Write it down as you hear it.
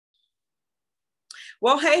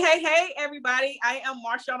Well, hey, everybody. I am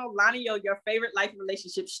marshaunolaniyan, your favorite life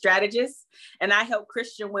relationship strategist. And I help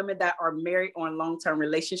Christian women that are married or in long-term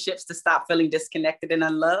relationships to stop feeling disconnected and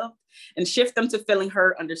unloved and shift them to feeling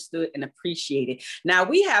heard, understood, and appreciated. Now,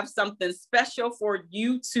 we have something special for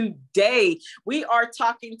you today. We are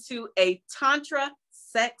talking to a Tantric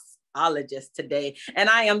Sexologist today. And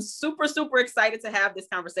I am super excited to have this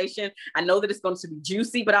conversation. I know that it's going to be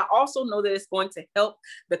juicy, but I also know that it's going to help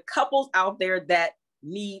the couples out there that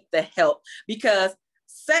need the help, because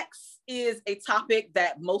sex is a topic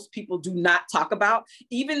that most people do not talk about,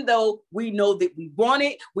 even though we know that we want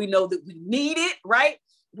it, we know that we need it, right?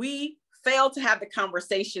 We fail to have the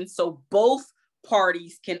conversation so both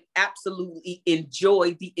parties can absolutely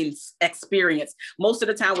enjoy the experience. Most of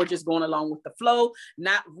the time, we're just going along with the flow,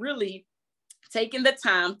 not really taking the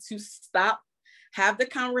time to stop, have the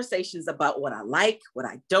conversations about what I like, what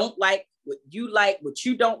I don't like, what you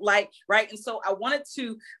don't like, right? And so I wanted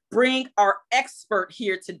to bring our expert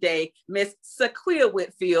here today, Miss Sequieta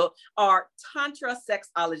Whitfield, our Tantric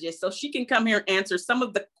Sexologist, so she can come here and answer some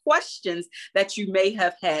of the questions that you may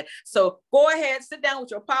have had. So go ahead, sit down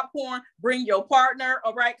with your popcorn, bring your partner,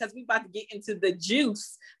 all right? Because we're about to get into the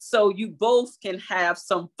juice so you both can have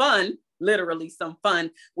some fun, literally some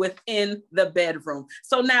fun within the bedroom.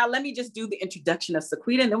 So now let me just do the introduction of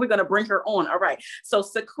Sequieta, and then we're going to bring her on. All right. So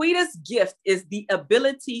Sequieta's gift is the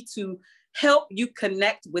ability to help you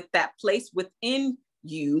connect with that place within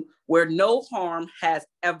you where no harm has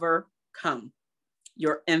ever come,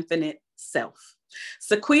 your infinite self.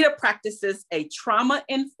 Sequieta practices a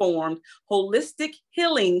trauma-informed, holistic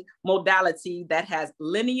healing modality that has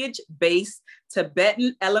lineage-based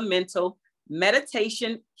Tibetan Elemental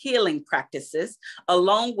Meditation Healing practices,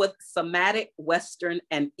 along with somatic Western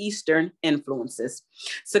and Eastern influences.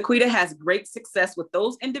 Sequieta has great success with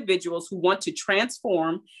those individuals who want to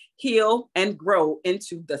transform, heal, and grow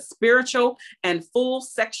into the spiritual and full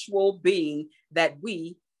sexual being that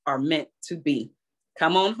we are meant to be.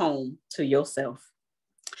 Come on home to yourself.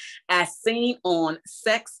 As seen on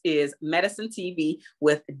Sex is Medicine TV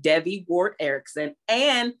with Debbie Ward Erickson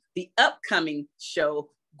and the upcoming show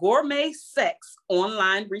Gourmet Sex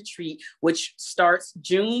Online Retreat, which starts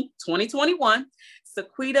June 2021.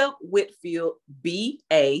 Sequieta Whitfield,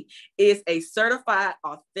 BA, is a certified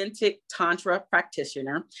authentic Tantra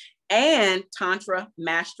practitioner and Tantra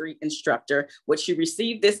Mastery Instructor, which she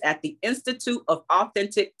received this at the Institute of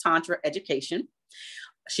Authentic Tantra Education.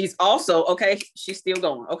 She's also, she's still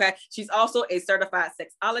going, She's also a certified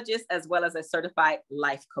sexologist as well as a certified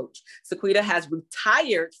life coach. Sequieta has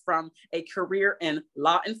retired from a career in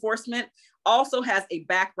law enforcement, also has a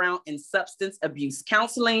background in substance abuse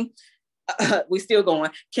counseling. We still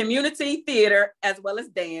going, community theater, as well as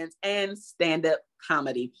dance and stand-up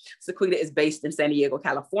comedy. Sequieta is based in San Diego,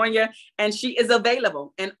 California, and she is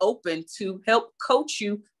available and open to help coach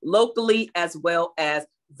you locally as well as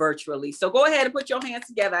virtually. So go ahead and put your hands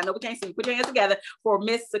together. I know we can't see. Put your hands together for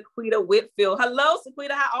Miss Sequieta Whitfield. Hello,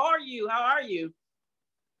 Sequieta. How are you?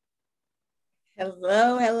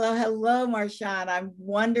 Hello, Marshaun. I'm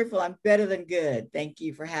wonderful. I'm better than good. Thank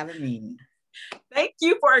you for having me. Thank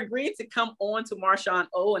you for agreeing to come on to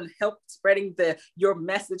MarshaunO and help spreading your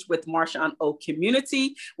message with MarshaunO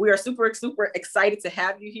community. We are super excited to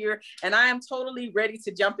have you here, and I am totally ready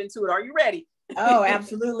to jump into it. Are you ready? Oh,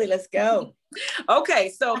 absolutely. Let's go. Okay,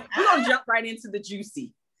 so we're going to jump right into the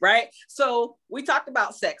juicy, right? So we talked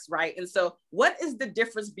about sex, right? And so what is the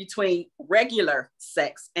difference between regular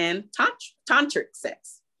sex and tantric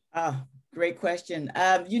sex? Oh, great question.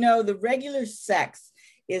 The regular sex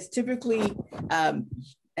is typically an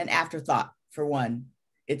afterthought, for one.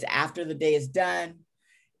 It's after the day is done.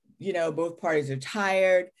 Both parties are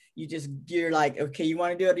tired. You're like, okay, you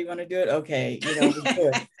want to do it? You want to do it? Okay, we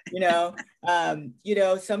do it.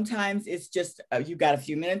 Sometimes it's just, you've got a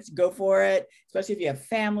few minutes, go for it, especially if you have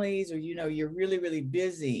families or, you're really, really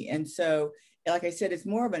busy. And so, like I said, it's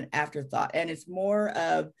more of an afterthought, and it's more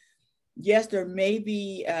of, yes, there may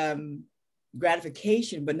be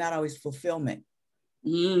gratification, but not always fulfillment.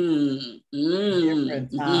 Difference,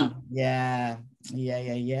 huh? Yeah.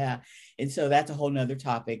 And so that's a whole nother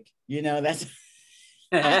topic, that's,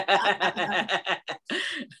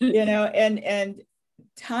 and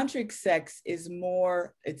tantric sex is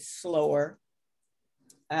more, it's slower,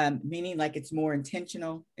 meaning like it's more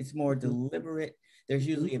intentional, it's more deliberate. There's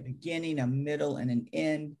usually a beginning, a middle, and an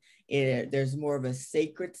end. There's more of a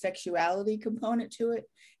sacred sexuality component to it,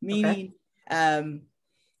 meaning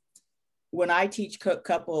when I teach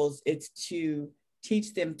couples, it's to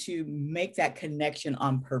teach them to make that connection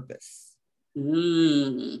on purpose.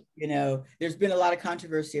 There's been a lot of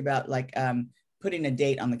controversy about putting a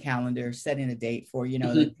date on the calendar, setting a date for, you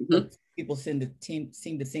know, people seem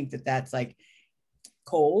to think that that's like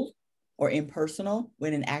cold or impersonal,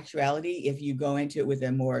 when in actuality, if you go into it with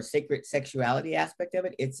a more sacred sexuality aspect of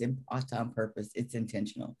it, it's on purpose, it's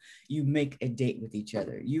intentional. You make a date with each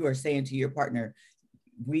other. You are saying to your partner,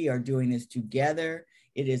 we are doing this together.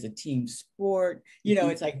 It is a team sport. You know,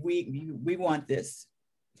 it's like, we want this.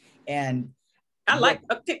 And I like,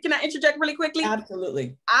 can I interject really quickly?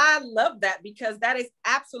 Absolutely. I love that, because that is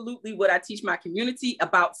absolutely what I teach my community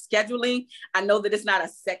about scheduling. I know that it's not a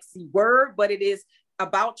sexy word, but it is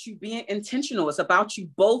about you being intentional. It's about you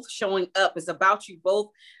both showing up. It's about you both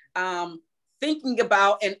thinking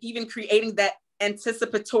about and even creating that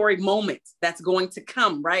anticipatory moment that's going to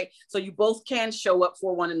come, right? So you both can show up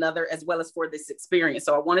for one another as well as for this experience.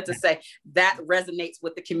 So I wanted to say that resonates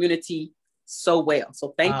with the community so well.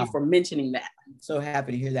 So thank you for mentioning that. I'm so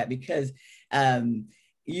happy to hear that, because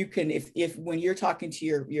you can, if when you're talking to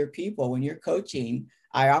your people, when you're coaching,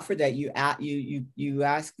 I offer that you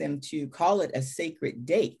ask them to call it a sacred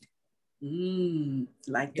date.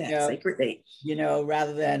 Like that, you know, sacred date. You know,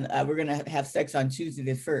 rather than we're going to have sex on Tuesday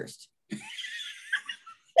the 1st.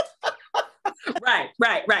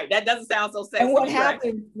 Right. That doesn't sound so sexy.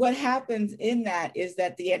 And what happens in that is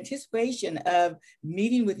that the anticipation of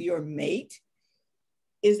meeting with your mate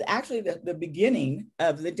is actually the beginning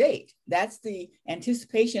of the date. That's the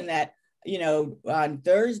anticipation that, you know, on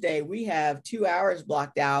Thursday, we have 2 hours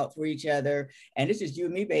blocked out for each other. And this is you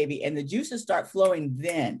and me, baby. And the juices start flowing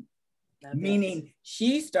then, meaning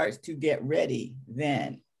she starts to get ready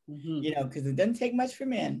then, you know, because it doesn't take much for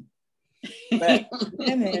men. But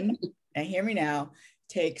women, and hear me now,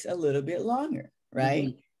 takes a little bit longer,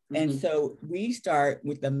 right? And so we start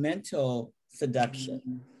with the mental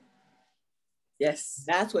seduction. Yes.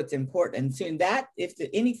 That's what's important. And so that, if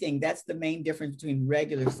anything, that's the main difference between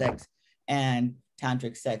regular sex and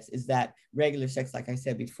tantric sex, is that regular sex, like I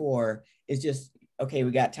said before, is just, okay,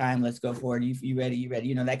 we got time, let's go for it. You ready,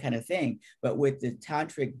 you know, that kind of thing. But with the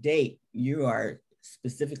tantric date, you're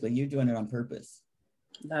doing it on purpose.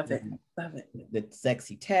 Love it. The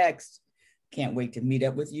sexy text, can't wait to meet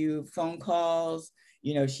up with you, phone calls,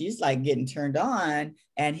 you know, she's like getting turned on,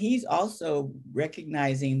 and he's also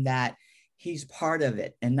recognizing that he's part of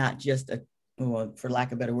it and not just for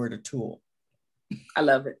lack of a better word, a tool. I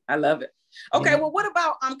love it. Okay, well, what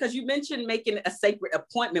about, because you mentioned making a sacred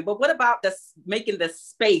appointment, but what about making the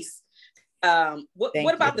space?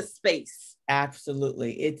 What about the space?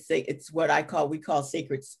 Absolutely. It's what we call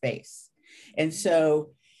sacred space. And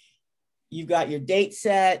so you've got your date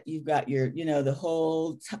set, you've got your, you know,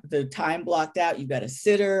 the time blocked out, you've got a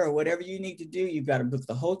sitter or whatever you need to do, you've got to book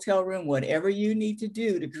the hotel room, whatever you need to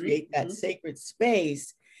do to create that sacred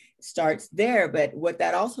space starts there. But what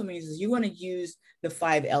that also means is you want to use the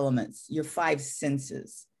 5 elements, your 5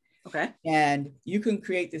 senses. Okay. And you can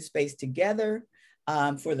create this space together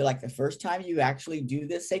for the first time you actually do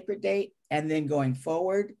this sacred date. And then going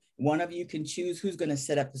forward, one of you can choose who's going to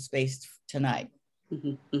set up the space tonight.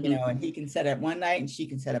 You know, and he can set up one night and she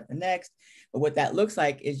can set up the next. But what that looks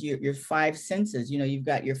like is your 5 senses. You know, you've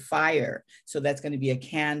got your fire. So that's going to be a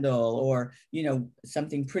candle, or, you know,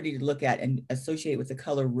 something pretty to look at and associate with the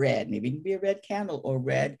color red. Maybe it can be a red candle or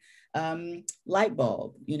red light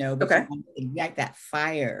bulb, you know, but you want to ignite that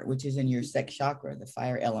fire, which is in your sex chakra, the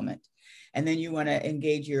fire element. And then you want to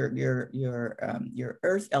engage your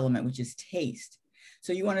earth element, which is taste.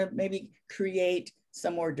 So you want to maybe create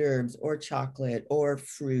some hors d'oeuvres or chocolate or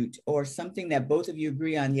fruit or something that both of you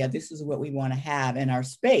agree on. Yeah, this is what we want to have in our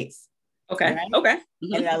space. Okay. Right? Okay.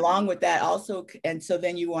 And along with that also, and so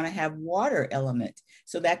then you want to have water element.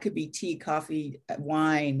 So that could be tea, coffee,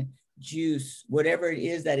 wine, juice, whatever it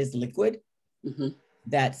is that is liquid.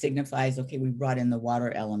 That signifies, okay, we brought in the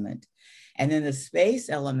water element. And then the space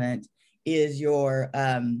element is your,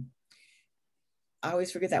 I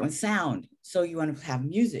always forget that one, sound. So you want to have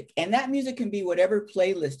music, and that music can be whatever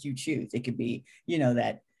playlist you choose. It could be, you know,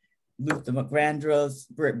 that Luther McVandross,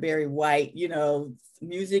 Barry White, you know,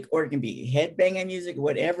 music, or it can be headbanging music,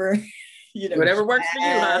 whatever, you know, whatever works for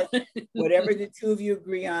you, huh? Whatever the two of you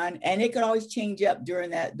agree on. And it could always change up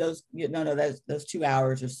during those 2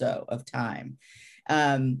 hours or so of time.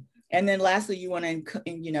 And then lastly, you want to,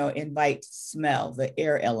 you know, invite smell, the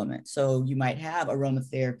air element. So you might have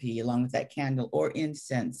aromatherapy along with that candle or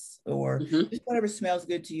incense or just whatever smells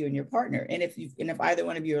good to you and your partner. And if either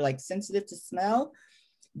one of you are like sensitive to smell,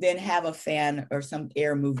 then have a fan or some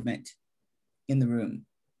air movement in the room.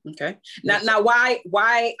 Okay. Now, why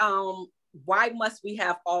must we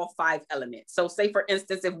have all 5 elements? So say, for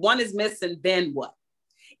instance, if one is missing, then what?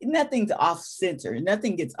 Nothing's off center.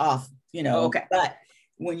 Nothing gets off, you know. Okay. But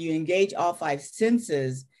when you engage all five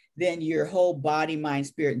senses, then your whole body, mind,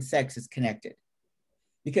 spirit, and sex is connected,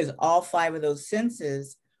 because all five of those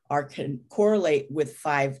senses can correlate with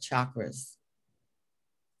five chakras.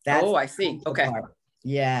 That's I see. Okay. Part.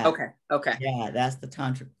 Yeah. Okay. Okay. Yeah, that's the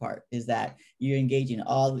tantric part, is that you're engaging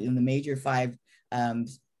in the major five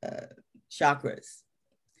chakras.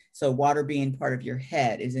 So water being part of your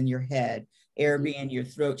head is in your head, air being your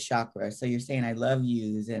throat chakra. So you're saying I love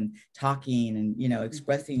yous and talking and, you know,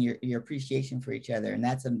 expressing your appreciation for each other. And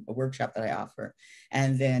that's a workshop that I offer.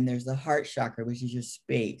 And then there's the heart chakra, which is your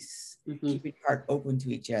space, keeping your heart open to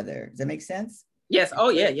each other. Does that make sense? Yes. Oh,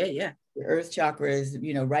 yeah, yeah, yeah. The earth chakra is,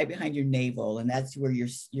 you know, right behind your navel. And that's where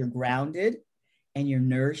you're grounded and you're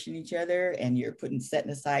nourishing each other and you're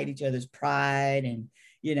setting aside each other's pride and,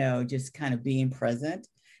 you know, just kind of being present.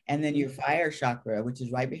 And then your fire chakra, which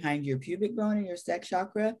is right behind your pubic bone and your sex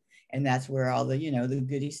chakra. And that's where all the, you know, the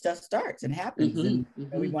goody stuff starts and happens. And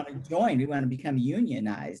we want to join, we want to become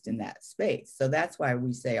unionized in that space. So that's why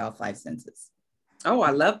we say all five senses. Oh,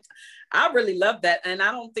 I really love that. And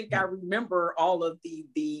I don't think I remember all of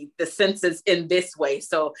the senses in this way.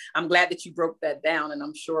 So I'm glad that you broke that down. And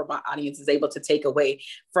I'm sure my audience is able to take away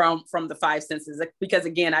from the five senses, because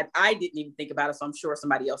again, I didn't even think about it. So I'm sure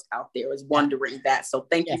somebody else out there is wondering that. So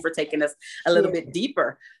thank you for taking us a little bit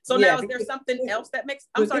deeper. So now, is there something else that makes,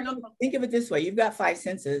 I'm sorry. No. Think of it this way. You've got five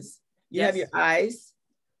senses. You have your eyes,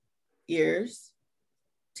 ears,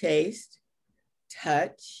 taste,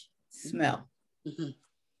 touch, smell.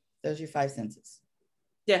 Those are your five senses.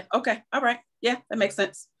 Yeah. Okay. All right. Yeah, that makes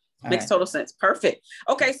sense. Makes total sense. Perfect.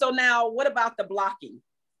 Okay. So now what about the blocking?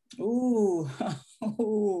 Ooh.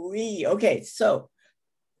 Okay. So.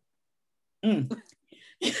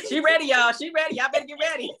 She ready, y'all. She ready. Y'all better get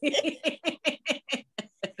ready.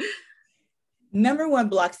 Number one,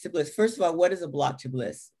 blocks to bliss. First of all, what is a block to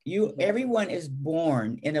bliss? Everyone is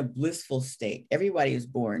born in a blissful state. Everybody is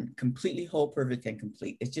born completely whole, perfect, and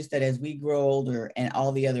complete. It's just that as we grow older and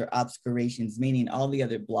all the other obscurations, meaning all the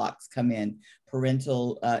other blocks come in,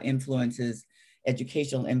 parental influences,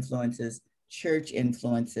 educational influences, church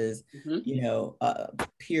influences, you know,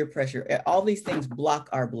 peer pressure, all these things block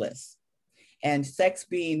our bliss. And sex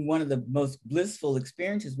being one of the most blissful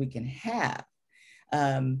experiences we can have,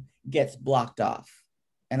 gets blocked off.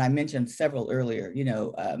 And I mentioned several earlier, you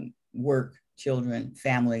know, work, children,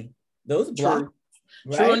 family, those block.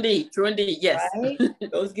 Right? True indeed. True indeed. Yes. Right?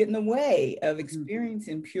 Those get in the way of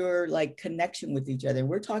experiencing pure like connection with each other.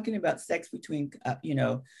 We're talking about sex between, you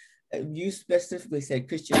know, you specifically said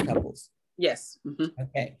Christian couples. Yes.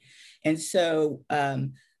 Okay. And so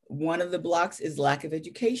one of the blocks is lack of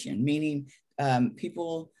education, meaning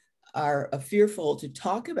people are fearful to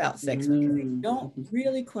talk about sex because they don't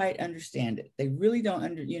really quite understand it. They really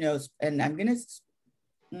don't you know, and I'm going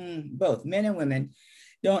to, both men and women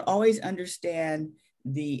don't always understand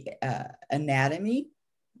the anatomy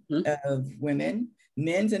of women.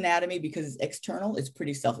 Men's anatomy, because it's external, it's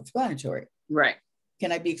pretty self-explanatory. Right.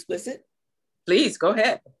 Can I be explicit? Please, go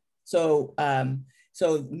ahead. So,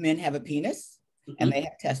 so men have a penis and they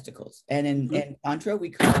have testicles. And in Tantra, we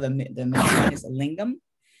call the men's penis a lingam,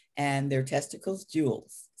 and their testicles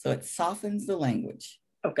jewels. So it softens the language.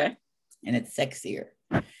 Okay. And it's sexier.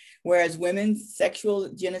 Whereas women's sexual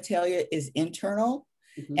genitalia is internal,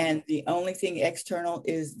 and the only thing external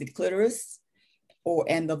is the clitoris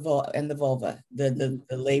and the vulva, the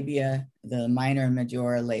labia, the minor and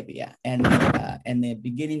major labia, and the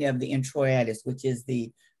beginning of the introitus, which is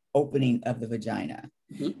the opening of the vagina.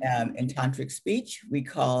 In tantric speech, we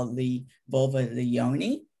call the vulva the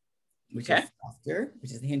yoni, which is softer,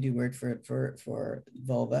 which is the Hindu word for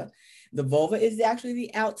vulva. The vulva is actually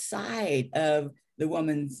the outside of the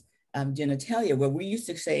woman's genitalia, where we used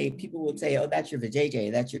to say, people would say, oh, that's your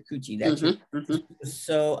vajayjay, that's your coochie, that's your,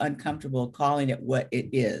 so uncomfortable calling it what it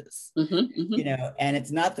is, you know, and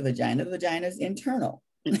it's not the vagina. The vagina is internal.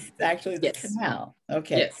 It's actually the canal.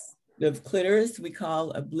 Okay. Yes. The clitoris we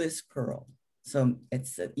call a bliss pearl. So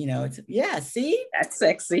it's, you know, it's, see? That's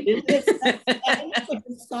sexy.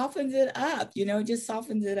 It softens it up, you know, just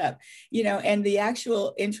softens it up, you know, and the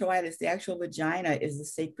actual introitus, the actual vagina is the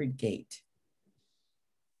sacred gate.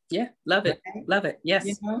 Yeah, love it. Right? Love it. Yes.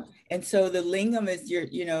 You know? And so the lingam is your,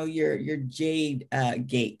 you know, your jade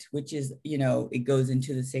gate, which is, you know, it goes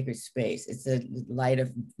into the sacred space. It's a light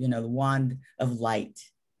of, you know, the wand of light.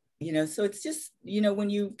 You know, so it's just, you know,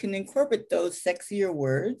 when you can incorporate those sexier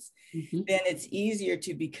words, then it's easier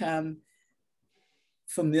to become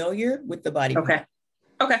familiar with the body. Okay.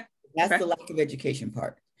 That's the lack of education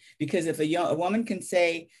part. Because if a woman can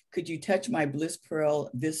say, could you touch my bliss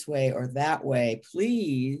pearl this way or that way,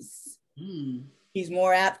 please? he's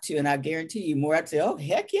more apt to, and I guarantee you, more apt to, oh,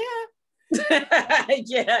 heck yeah.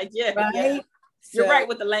 Yeah. Right? Yeah. You're right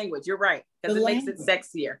with the language. You're right. Because it makes it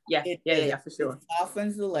sexier. Yeah. Yeah, for sure. It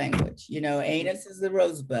softens the language. You know, anus is the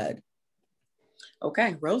rosebud.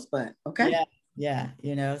 Okay. Rosebud. Okay. Yeah.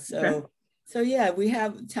 You know, so yeah, we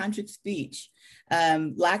have tantric speech.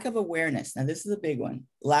 Lack of awareness. Now, this is a big one.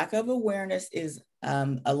 Lack of awareness is,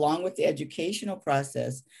 along with the educational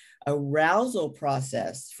process, arousal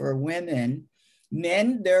process for women.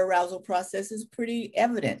 Men, their arousal process is pretty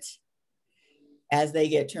evident. As they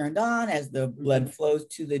get turned on, as the blood flows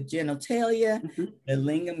to the genitalia, the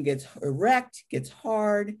lingam gets erect, gets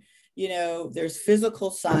hard. You know, there's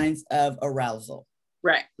physical signs of arousal.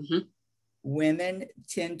 Right. Women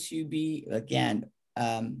tend to be, again,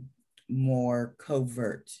 more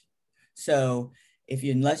covert. So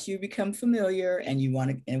unless you become familiar and you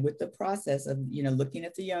want to, and with the process of, you know, looking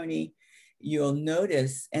at the yoni, you'll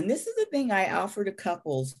notice, and this is the thing I offer to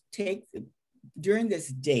couples, take during this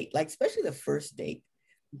date, like especially the first date,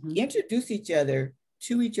 introduce each other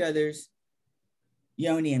to each other's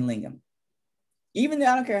yoni and lingam. Even though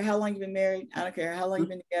I don't care how long you've been married, I don't care how long you've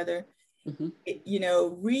been together, you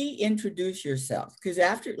know, reintroduce yourself. Because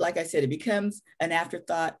after, like I said, it becomes an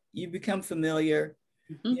afterthought. You become familiar,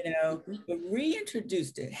 you know, but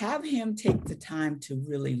reintroduce it. Have him take the time to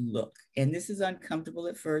really look. And this is uncomfortable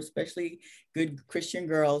at first, especially good Christian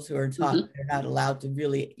girls who are taught they're not allowed to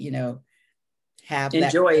really, you know, have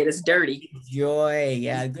enjoy it. It's dirty. Joy.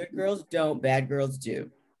 Yeah. Good girls don't, bad girls do.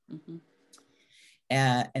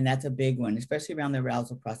 And that's a big one, especially around the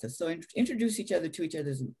arousal process. So introduce each other to each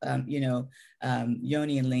other's, you know,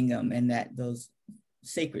 yoni and lingam, and those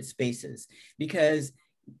sacred spaces. Because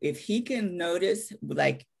if he can notice,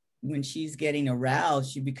 like when she's getting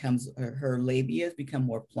aroused, she becomes, her labias become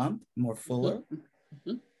more plump, more fuller,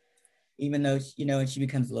 even though, you know, she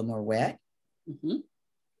becomes a little more wet.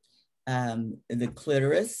 The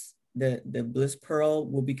clitoris, the bliss pearl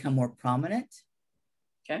will become more prominent.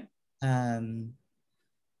 Okay.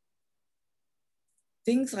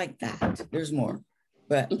 Things like that. There's more,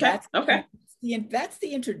 but that's the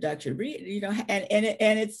introduction. You know, and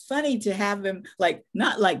it's funny to have him like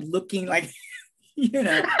not like looking like, you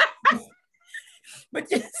know, but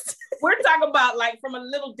just we're talking about like from a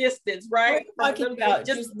little distance, right? From a little about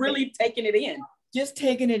just really taking it in. Just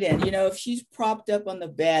taking it in, you know, if she's propped up on the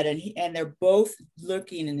bed and they're both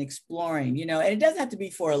looking and exploring, you know, and it doesn't have to be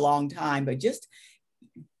for a long time, but just,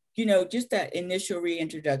 you know, just that initial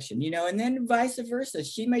reintroduction, you know, and then vice versa.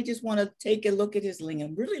 She may just want to take a look at his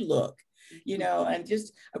lingam, really look, you know, and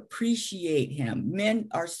just appreciate him. Men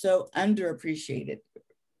are so underappreciated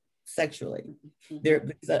sexually.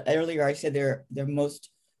 Because earlier I said they're most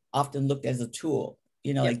often looked as a tool,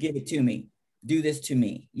 you know, like give it to me, do this to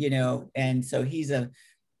me, you know. And so he's a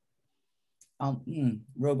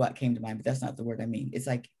robot came to mind, but that's not the word I mean. It's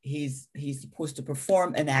like he's supposed to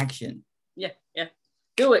perform an action. Yeah.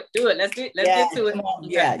 Do it. Let's get to it.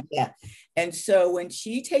 Okay. Yeah. And so when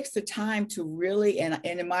she takes the time to really, and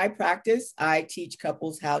in my practice, I teach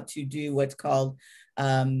couples how to do what's called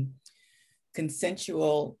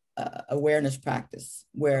consensual awareness practice,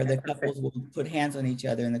 where the couples will put hands on each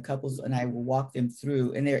other, and the couples and I will walk them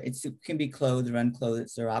through, and it can be clothed or unclothed,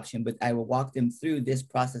 it's their option, but I will walk them through this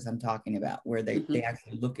process I'm talking about, where they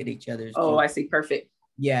actually look at each other's. Oh, I see. Perfect.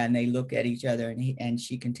 Yeah, and they look at each other, and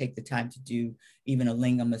she can take the time to do even a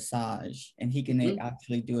lingam massage, and he can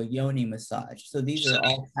actually do a yoni massage. So these are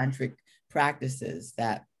all tantric practices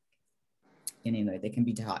that, anyway, they can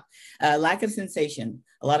be taught. Lack of sensation.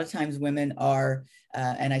 A lot of times women are,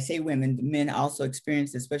 and I say women, men also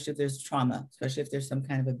experience this, especially if there's trauma, especially if there's some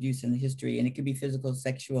kind of abuse in the history, and it could be physical,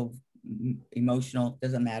 sexual, emotional,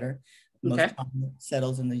 doesn't matter. Most trauma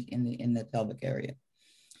settles in the pelvic area.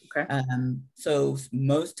 Okay. So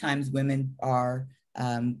most times women are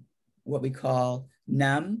what we call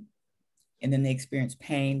numb, and then they experience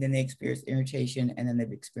pain, then they experience irritation, and then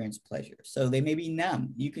they've experienced pleasure. So they may be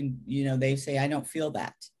numb. You can, you know, they say, I don't feel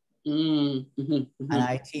that. And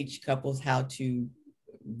I teach couples how to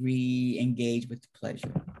re-engage with the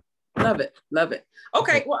pleasure. Love it.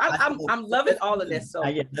 Okay, well, I'm loving all of this. So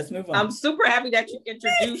let's move on. I'm super happy that you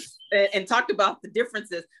introduced and talked about the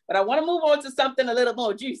differences, but I want to move on to something a little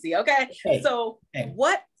more juicy. Okay. So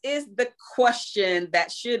what is the question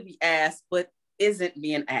that should be asked but isn't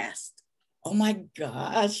being asked? Oh my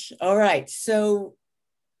gosh. All right. So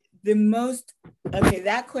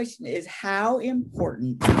that question is, how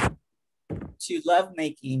important to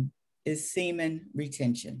lovemaking is semen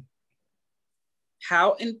retention?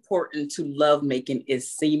 How important to lovemaking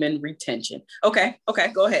is semen retention? Okay,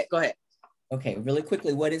 go ahead. Okay, really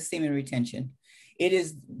quickly, what is semen retention? It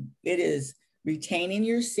is retaining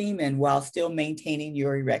your semen while still maintaining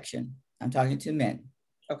your erection. I'm talking to men.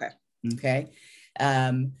 Okay. Okay.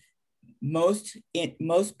 Most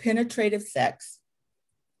penetrative sex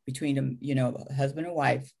between a husband and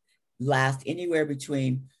wife lasts anywhere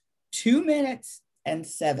between 2 minutes and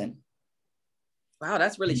 7. Wow,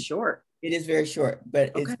 that's really short. It is very short,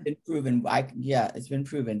 but it's been proven. It's been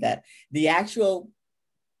proven that the actual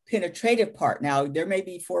penetrative part. Now, there may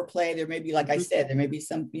be foreplay. There may be, like I said, there may be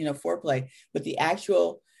some, foreplay, but the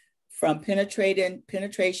actual from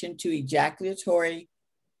penetration to ejaculatory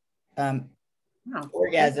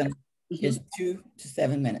orgasm is 2 to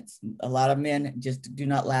 7 minutes. A lot of men just do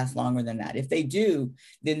not last longer than that. If they do,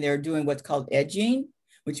 then they're doing what's called edging,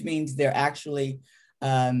 which means they're actually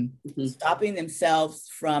stopping themselves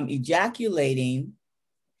from ejaculating.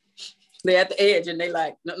 They're at the edge and they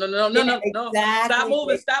like, no. Exactly.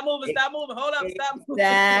 Stop moving, hold up, stop moving.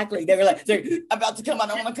 Exactly. They were like, they're about to come, I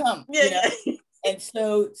don't want to come. And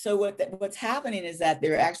so what's happening is that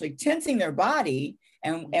they're actually tensing their body.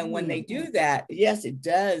 And when they do that, yes, it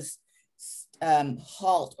does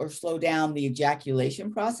halt or slow down the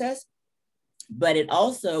ejaculation process, but it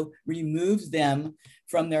also removes them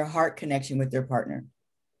from their heart connection with their partner.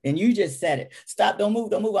 And you just said it. Stop, don't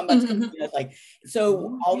move, I'm about to come. It's like,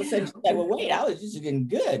 so all of a sudden she's like, well, wait, I was just getting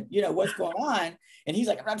good. What's going on? And he's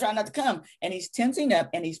like, I'm not trying not to come. And he's tensing up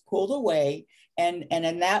and he's pulled away. And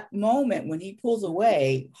in that moment, when he pulls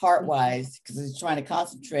away heart-wise, because he's trying to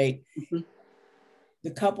concentrate,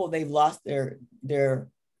 the couple, they've lost their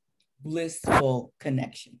blissful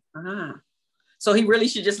connection. So he really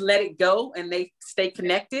should just let it go and they stay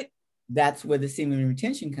connected. That's where the semen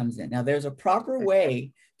retention comes in. Now, there's a proper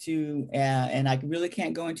way to, and I really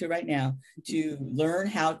can't go into it right now, to learn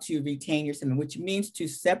how to retain your semen, which means to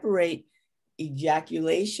separate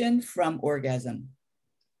ejaculation from orgasm.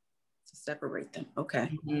 To separate them. Okay.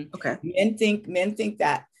 Okay. Men think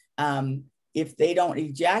that if they don't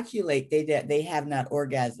ejaculate, they have not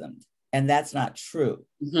orgasmed, and that's not true.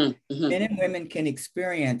 Men and women can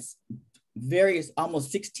experience various,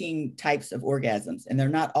 almost 16 types of orgasms, and they're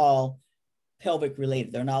not all pelvic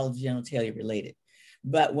related. They're not all genitalia related.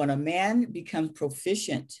 But when a man becomes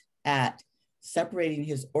proficient at separating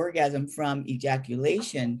his orgasm from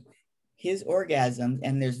ejaculation, his orgasm,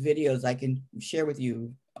 and there's videos I can share with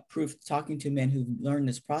you, proof talking to men who've learned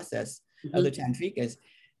this process of the tantrikas,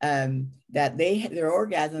 that their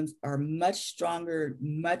orgasms are much stronger,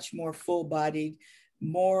 much more full-bodied,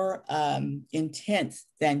 more intense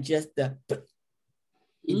than just the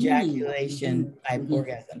ejaculation type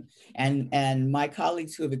orgasm. And my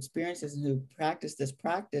colleagues who have experienced this and who practice this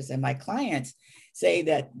practice, and my clients say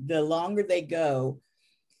that the longer they go,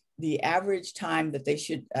 the average time that they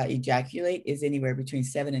should ejaculate is anywhere between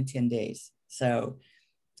 7 and 10 days. So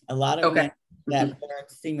a lot of men that learn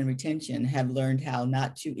semen retention have learned how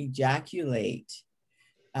not to ejaculate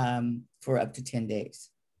for up to 10 days.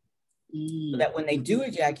 So that when they do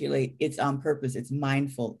ejaculate, it's on purpose, it's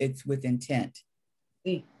mindful, it's with intent.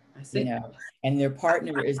 I see. And their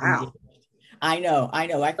partner is engaged. I know. I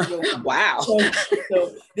can go. Wow.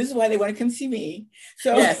 So this is why they want to come see me.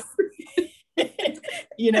 So yes.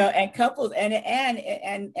 And couples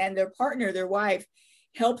and their partner, their wife,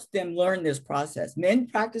 helps them learn this process. Men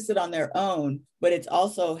practice it on their own, but it's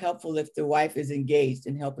also helpful if the wife is engaged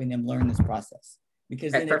in helping them learn this process.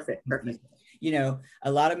 Because then perfect.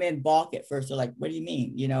 A lot of men balk at first. They're like, what do you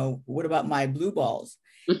mean? What about my blue balls?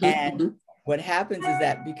 And what happens is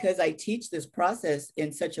that because I teach this process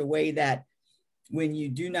in such a way that when you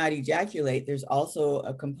do not ejaculate, there's also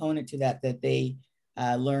a component to that they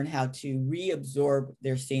learn how to reabsorb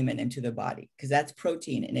their semen into the body, because that's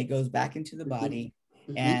protein and it goes back into the body.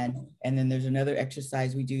 And then there's another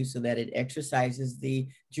exercise we do so that it exercises the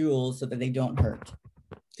jewels so that they don't hurt.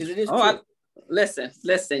 Because it is true.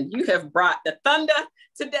 Listen, you have brought the thunder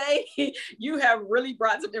today. You have really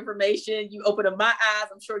brought some information. You opened up my eyes.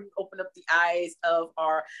 I'm sure you opened up the eyes of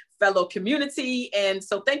our fellow community. And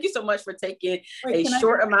so thank you so much for taking a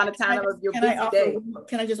short amount of time of your busy day.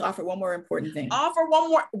 Can I just offer one more important thing? Offer one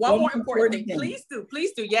more important thing.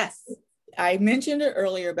 Please do. Yes. I mentioned it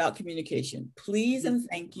earlier about communication. Please and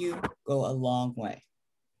thank you go a long way.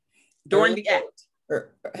 During the act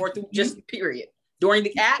or through just period. During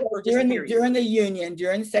the act or just during the union,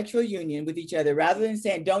 during the sexual union with each other, rather than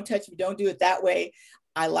saying, don't touch me, don't do it that way.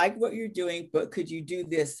 I like what you're doing, but could you do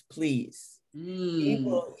this, please? He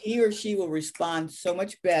or she will respond so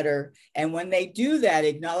much better. And when they do that,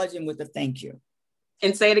 acknowledge them with a thank you.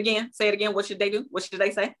 And say it again. What should they do? What should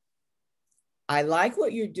they say? I like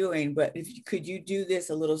what you're doing, but could you do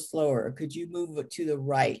this a little slower? Or could you move it to the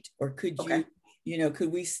right? Or could you,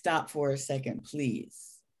 could we stop for a second, please?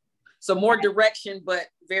 So more direction, but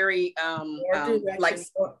very More direction, like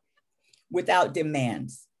without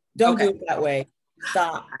demands. Don't do it that way.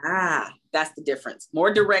 Stop. That's the difference.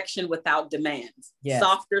 More direction without demands. Yes.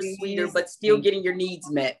 Softer, sweeter, but still getting your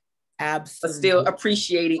needs met. Absolutely. But still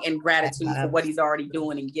appreciating and gratitude for what he's already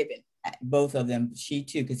doing and giving. Both of them, she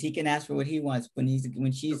too, because he can ask for what he wants when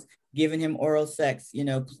she's giving him oral sex. You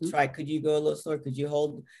know, could you go a little slower? Could you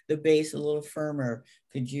hold the base a little firmer?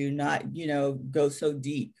 Could you not, you know, go so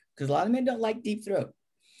deep? Because a lot of men don't like deep throat,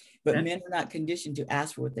 but men are not conditioned to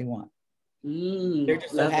ask for what they want. They're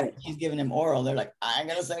just so happy he's giving him oral. They're like, I ain't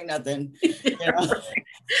gonna say nothing. You know?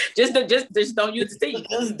 just don't use the teeth.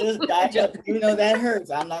 Even though that hurts,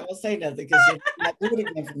 I'm not gonna say nothing because you're not doing it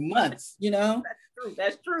again for months. You know.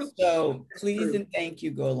 That's true. So please and thank you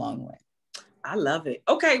go a long way. I love it.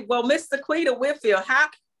 Okay, well, Miss Sequieta Whitfield, how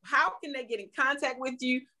can they get in contact with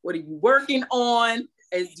you? What are you working on?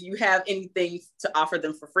 And do you have anything to offer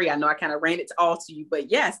them for free? I know I kind of ran it all to you, but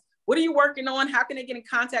yes. What are you working on? How can they get in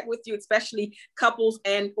contact with you, especially couples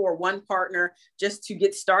and or one partner, just to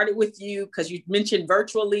get started with you? Because you mentioned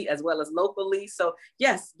virtually as well as locally. So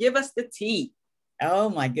yes, give us the tea. Oh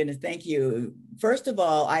my goodness, thank you. First of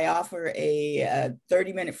all, I offer a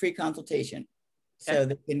 30-minute free consultation. So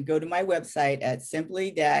they can go to my website at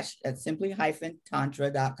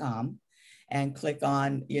simply-tantra.com and click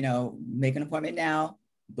on, you know, make an appointment now,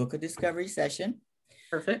 book a discovery session.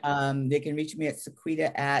 Perfect. They can reach me at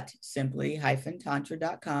Sequieta at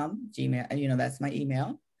simply-tantra.com. Gmail, you know, that's my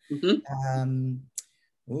email. I'm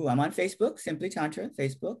on Facebook, Simply Tantra,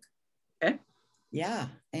 Facebook. Okay. Yeah.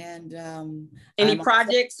 And any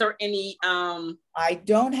projects or any I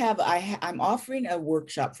don't have I'm offering a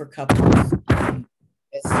workshop for couples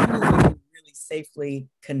as soon as we can really safely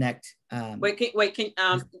connect. Wait,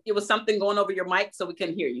 it was something going over your mic so we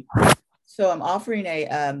couldn't hear you. So I'm offering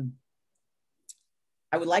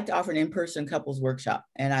I would like to offer an in-person couples workshop,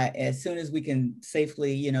 and as soon as we can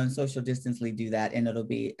safely, you know, and social distancely do that, and it'll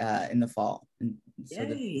be in the fall.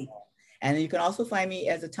 And you can also find me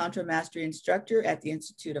as a Tantra Mastery Instructor at the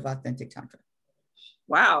Institute of Authentic Tantra.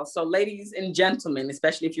 Wow. So ladies and gentlemen,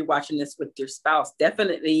 especially if you're watching this with your spouse,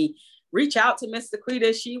 definitely reach out to Miss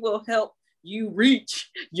Sequieta. She will help you reach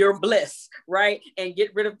your bliss, right? And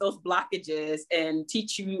get rid of those blockages and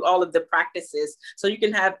teach you all of the practices so you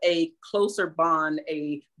can have a closer bond,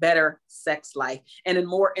 a better sex life, and a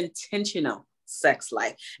more intentional sex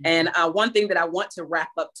life. And one thing that I want to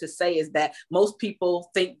wrap up to say is that most people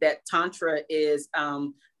think that Tantra is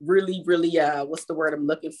really, what's the word I'm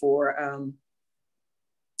looking for?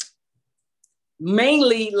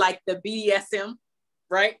 Mainly like the BDSM,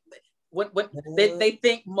 right? What they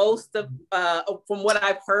think most of, from what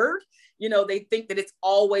I've heard, you know, they think that it's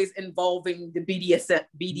always involving the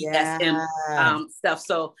BDSM stuff.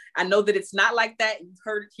 So I know that it's not like that. You've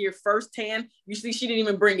heard it here firsthand. Usually she didn't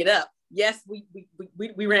even bring it up. Yes, we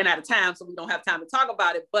ran out of time, so we don't have time to talk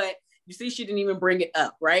about it, but you see, she didn't even bring it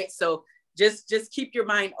up, right? So just keep your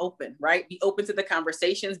mind open, right? Be open to the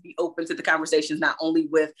conversations, not only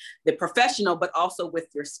with the professional, but also with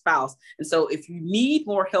your spouse. And so if you need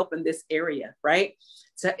more help in this area, right?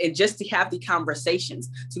 Just to have the conversations,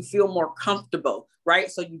 to feel more comfortable,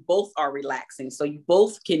 right? So you both are relaxing, so you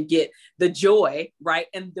both can get the joy, right?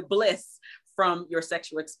 And the bliss from your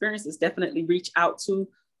sexual experiences, definitely reach out to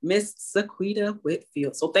Miss Sequieta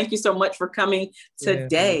Whitfield. So thank you so much for coming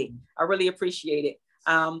today. I really appreciate it.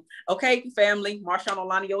 Okay, family,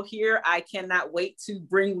 MarshaunO'Laniyan here. I cannot wait to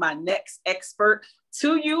bring my next expert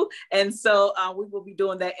to you, and so we will be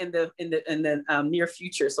doing that in the near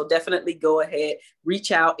future. So definitely go ahead,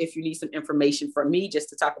 reach out if you need some information from me just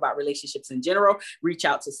to talk about relationships in general. Reach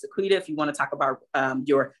out to Sequieta if you want to talk about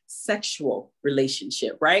your sexual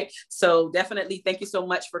relationship, right? So definitely thank you so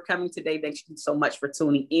much for coming today. Thank you so much for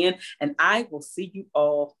tuning in, and I will see you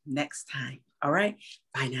all next time. All right,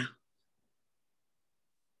 bye now.